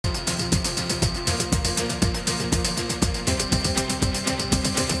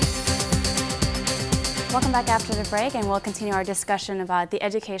Welcome back after the break, and we'll continue our discussion about the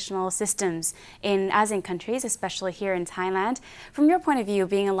educational systems in ASEAN countries, especially here in Thailand. From your point of view,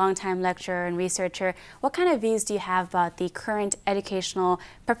 being a long-time lecturer and researcher, what kind of views do you have about the current educational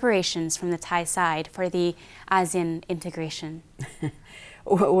preparations from the Thai side for the ASEAN integration?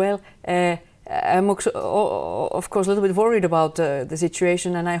 Well, I'm of course a little bit worried about the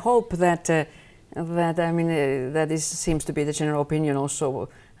situation, and I hope that that seems to be the general opinion also,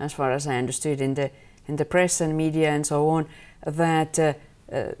 as far as I understood in the press and media and so on, that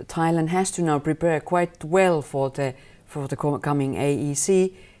Thailand has to now prepare quite well for the coming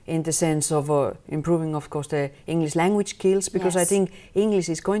AEC, in the sense of improving, of course, the English language skills, because yes. I think English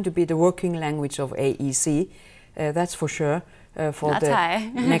is going to be the working language of AEC, that's for sure. For not the Thai.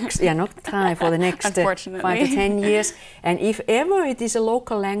 next, not Thai, for the next 5 to 10 years. And if ever it is a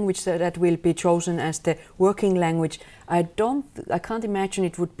local language that will be chosen as the working language, I can't imagine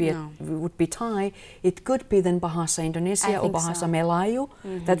it would be would be Thai. It could be then Bahasa Indonesia or Bahasa Melayu.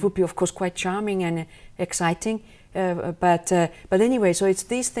 That would be, of course, quite charming and exciting. But anyway, so it's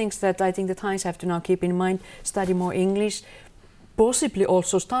these things that I think the Thais have to now keep in mind: study more English. Possibly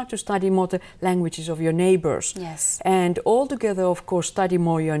also start to study more the languages of your neighbors. Yes. And altogether, of course, study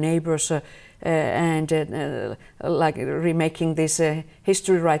more your neighbors and like remaking this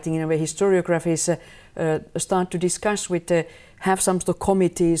history writing in a way, historiographies, start to discuss with, have some sort of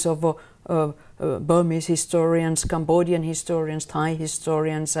committees of Burmese historians, Cambodian historians, Thai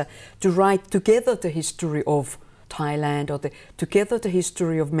historians, to write together the history of Thailand, or together the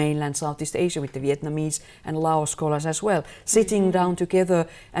history of mainland Southeast Asia, with the Vietnamese and Lao scholars as well, sitting down together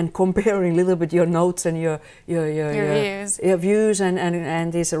and comparing a little bit your notes and your views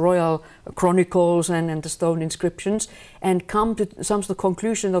and these royal chronicles and the stone inscriptions, and come to some sort of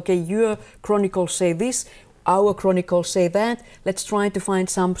conclusion. Okay, your chronicles say this, our chronicles say that, let's try to find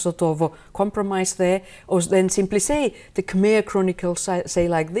some sort of compromise there, or then simply say the Khmer chronicles say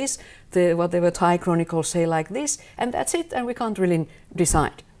like this, the whatever Thai chronicles say like this, and that's it, and we can't really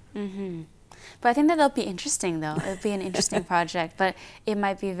decide. But I think that'll be interesting, though. It'll be an interesting project, but it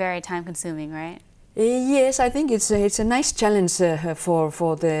might be very time-consuming, right? Yes, I think it's a nice challenge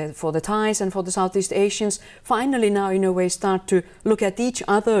for the Thais and for the Southeast Asians. Finally, now in a way, start to look at each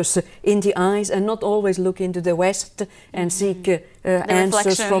other's in the eyes and not always look into the West and seek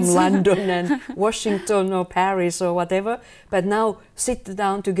answers from London and Washington or Paris or whatever. But now sit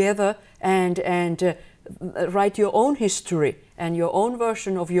down together and write your own history and your own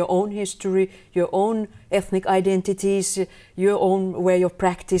version of your own history, your own ethnic identities, your own way of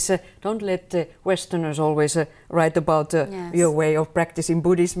practice. Don't let Westerners always write about your way of practicing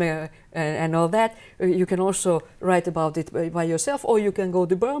Buddhism and all that. You can also write about it by yourself, or you can go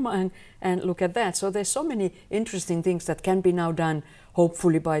to Burma and look at that. So there's so many interesting things that can be now done,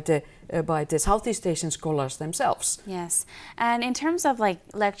 hopefully by the Southeast Asian scholars themselves. Yes, and in terms of like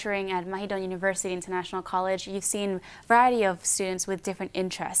lecturing at Mahidol University International College, you've seen a variety of students with different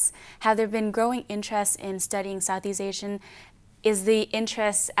interests. Have there been growing interest in studying Southeast Asian? Is the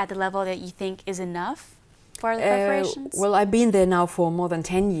interest at the level that you think is enough for the preparations? Well, I've been there now for more than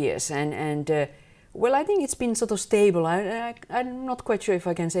 10 years, and well, I think it's been sort of stable. I'm not quite sure if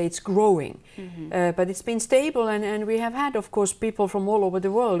I can say it's growing, but it's been stable, and we have had, of course, people from all over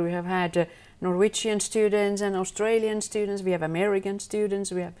the world. We have had Norwegian students and Australian students, we have American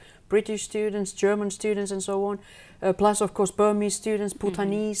students, we have British students, German students, and so on, plus, of course, Burmese students,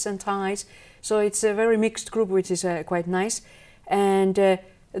 Bhutanese and Thais. So it's a very mixed group, which is quite nice. And the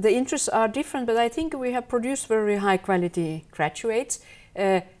interests are different, but I think we have produced very high quality graduates.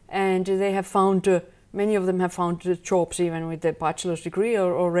 And they have found, many of them have found jobs even with the bachelor's degree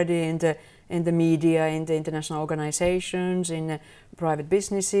or already in the media, in the international organizations, in private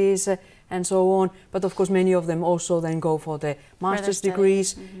businesses and so on. But of course many of them also then go for the master's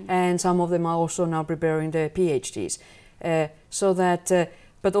degrees, and some of them are also now preparing the PhDs. So that,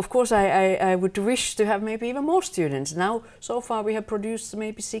 but of course I would wish to have maybe even more students. Now, so far we have produced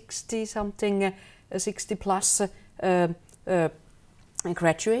maybe 60 something, 60 plus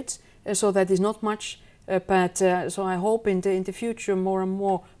graduates, so that is not much, but so I hope in the future more and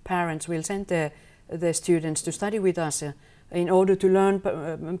more parents will send their students to study with us in order to learn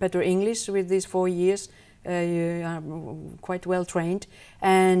better English with these 4 years. You are quite well trained,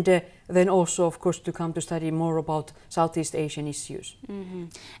 and then also of course to come to study more about Southeast Asian issues.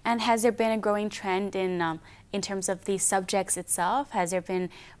 And has there been a growing trend in terms of the subjects itself? Has there been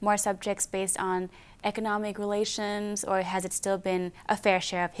more subjects based on economic relations, or has it still been a fair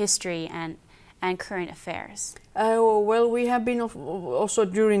share of history and current affairs? Well, we have been also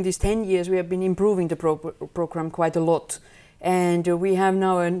during these 10 years we have been improving the program quite a lot, And we have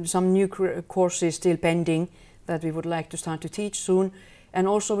now some new courses still pending that we would like to start to teach soon. And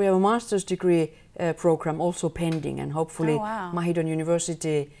also we have a master's degree program also pending, and hopefully Mahidol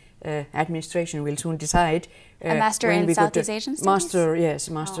University administration will soon decide. A master in Southeast Asian Studies?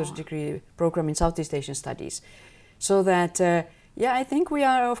 Master's degree program in Southeast Asian Studies. So that, I think we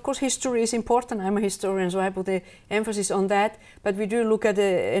are, of course, history is important. I'm a historian, so I put the emphasis on that. But we do look at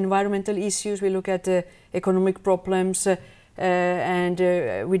the environmental issues, we look at the economic problems, and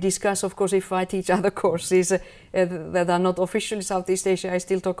we discuss, of course, if I teach other courses that are not officially Southeast Asia, I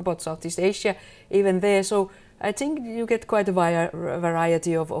still talk about Southeast Asia even there. So I think you get quite a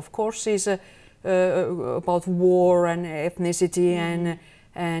variety of courses about war and ethnicity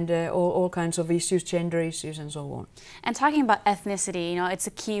and all kinds of issues, gender issues, and so on. And talking about ethnicity,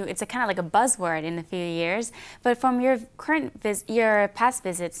 it's a kind of like a buzzword in a few years. But from your your past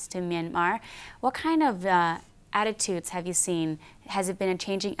visits to Myanmar, what kind of attitudes have you seen? Has it been a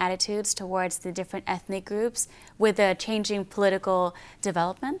changing attitudes towards the different ethnic groups with the changing political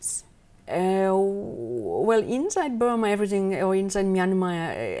developments? Well, inside Burma, inside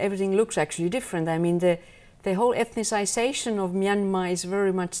Myanmar, everything looks actually different. I mean, the whole ethnicization of Myanmar is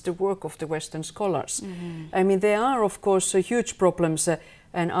very much the work of the Western scholars. I mean, there are, of course, huge problems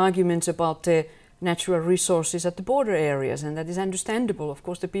and arguments about the natural resources at the border areas, and that is understandable. Of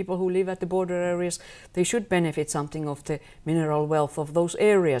course, the people who live at the border areas, they should benefit something of the mineral wealth of those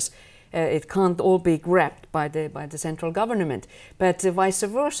areas. It can't all be grabbed by the central government, but vice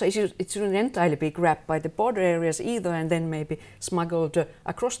versa, it shouldn't entirely be grabbed by the border areas either, and then maybe smuggled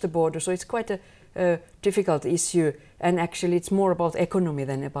across the border. So it's quite a difficult issue, and actually it's more about economy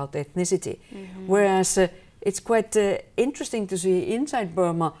than about ethnicity. Whereas it's quite interesting to see inside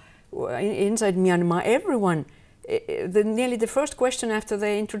Burma, inside Myanmar, everyone, nearly the first question after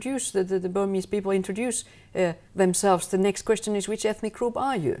they introduce, the Burmese people introduce themselves, the next question is, which ethnic group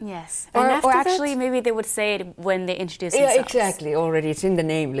are you? Yes, or actually maybe they would say it when they introduce themselves. Yeah, exactly, already it's in the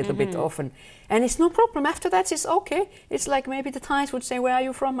name a little bit often. And it's no problem, after that it's okay. It's like maybe the Thais would say, where are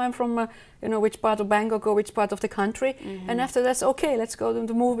you from? I'm from, which part of Bangkok or which part of the country. And after that's okay, let's go to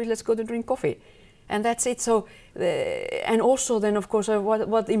the movies, let's go to drink coffee. And that's it. So, and also then, of course,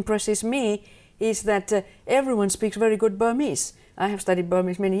 what impresses me is that everyone speaks very good Burmese. I have studied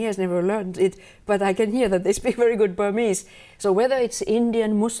Burmese many years, never learned it, but I can hear that they speak very good Burmese. So whether it's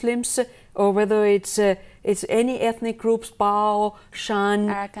Indian Muslims or whether it's any ethnic groups, Pao, Shan,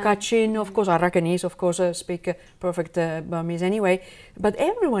 Kachin, of course, Arakanese, of course, speak perfect Burmese anyway, but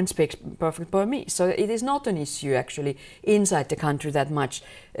everyone speaks perfect Burmese. So it is not an issue actually inside the country that much.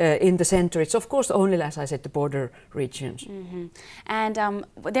 In the center, it's of course only, as I said, the border regions. And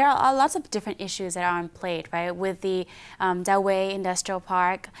there are lots of different issues that are on plate, right? With the Dawei Industrial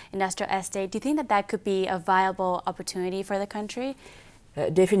Park, Industrial Estate, do you think that could be a viable opportunity for the country?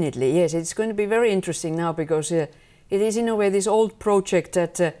 Definitely, yes. It's going to be very interesting now because it is in a way this old project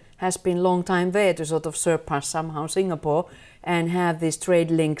that has been a long time there to sort of surpass somehow Singapore and have these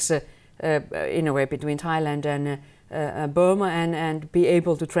trade links in a way between Thailand and Burma and be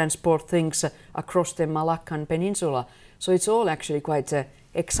able to transport things across the Malaccan Peninsula. So it's all actually quite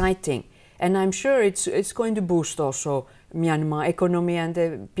exciting. And I'm sure it's going to boost also Myanmar economy and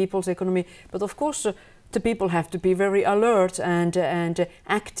the people's economy. But of course, the people have to be very alert and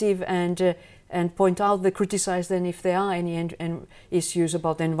active and point out, criticize then if there are any issues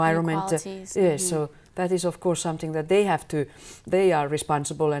about the environment. Yes, so that is of course something that they are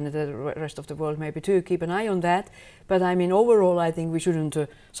responsible, and the rest of the world maybe too, keep an eye on that. But I mean, overall I think we shouldn't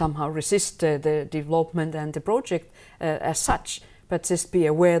somehow resist the development and the project as such, but just be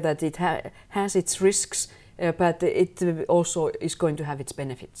aware that it has its risks. But it also is going to have its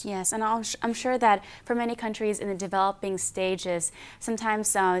benefits. Yes, and I'm sure that for many countries in the developing stages, sometimes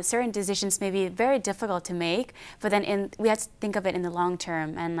certain decisions may be very difficult to make, but then we have to think of it in the long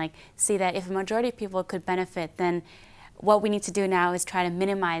term and see that if a majority of people could benefit, then what we need to do now is try to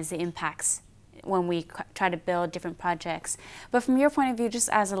minimize the impacts when we try to build different projects. But from your point of view, just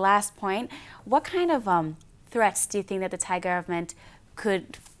as a last point, what kind of threats do you think that the Thai government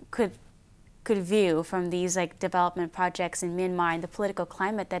could view from these development projects in Myanmar and the political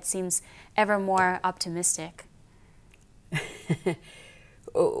climate that seems ever more optimistic?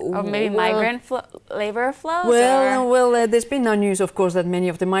 Or maybe migrant labor flows? Well, there's been no news, of course, that many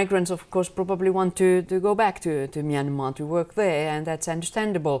of the migrants, of course, probably want to go back to Myanmar to work there, and that's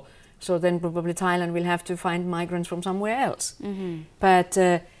understandable. So then probably Thailand will have to find migrants from somewhere else. But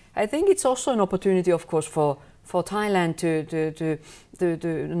I think it's also an opportunity, of course, for Thailand to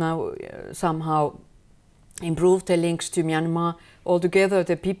now somehow improve the links to Myanmar altogether,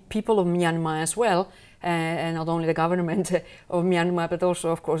 the people of Myanmar as well, and not only the government of Myanmar, but also,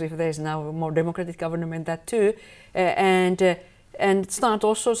 of course, if there is now a more democratic government, that too, and start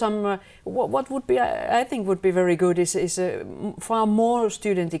also some. What would be, I think, would be very good is far more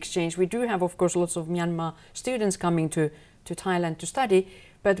student exchange. We do have, of course, lots of Myanmar students coming to Thailand to study.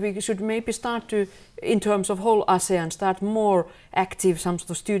 But we should maybe start to, in terms of whole ASEAN, start more active some sort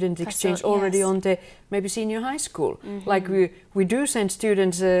of student exchange already on the maybe senior high school. Like we do send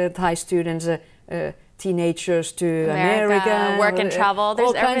students, Thai students, teenagers to America, work and travel. There's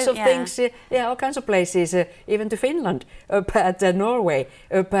all kinds of things, all kinds of places, even to Finland, but Norway.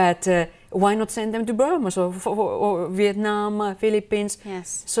 But why not send them to Burma, or Vietnam, Philippines,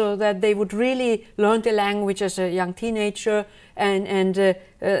 so that they would really learn the language as a young teenager and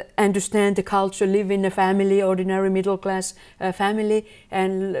understand the culture, live in a family, ordinary middle class family,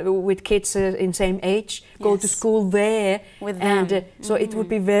 and with kids in same age, go to school there with them. And so it would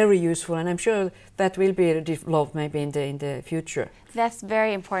be very useful, and I'm sure that will be developed maybe in the future. That's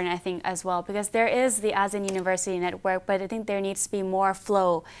very important, I think, as well, because there is the ASEAN University Network, but I think there needs to be more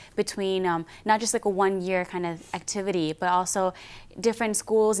flow between not just like a one-year kind of activity, but also different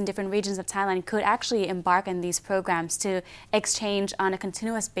schools in different regions of Thailand could actually embark on these programs to exchange on a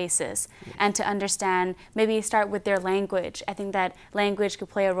continuous basis and to understand, maybe start with their language. I think that language could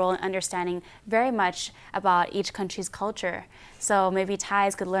play a role in understanding very much about each country's culture. So maybe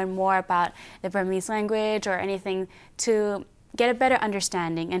Thais could learn more about the Burmese language or anything to get a better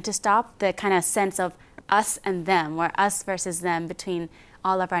understanding and to stop the kind of sense of us and them, or us versus them between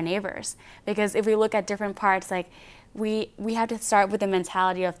all of our neighbors. Because if we look at different parts, like we have to start with the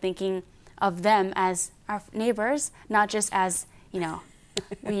mentality of thinking of them as our neighbors, not just as, you know,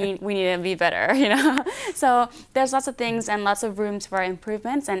 we need to be better, you know. So there's lots of things and lots of rooms for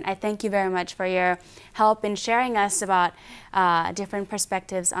improvements, and I thank you very much for your help in sharing us about different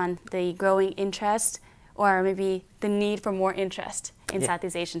perspectives on the growing interest, or maybe the need for more interest in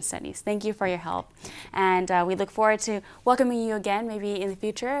Southeast Asian studies. Thank you for your help. And we look forward to welcoming you again, maybe in the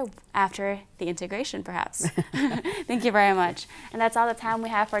future, after the integration, perhaps. Thank you very much. And that's all the time we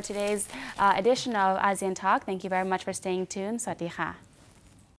have for today's edition of ASEAN Talk. Thank you very much for staying tuned. สวัสดีค่ะ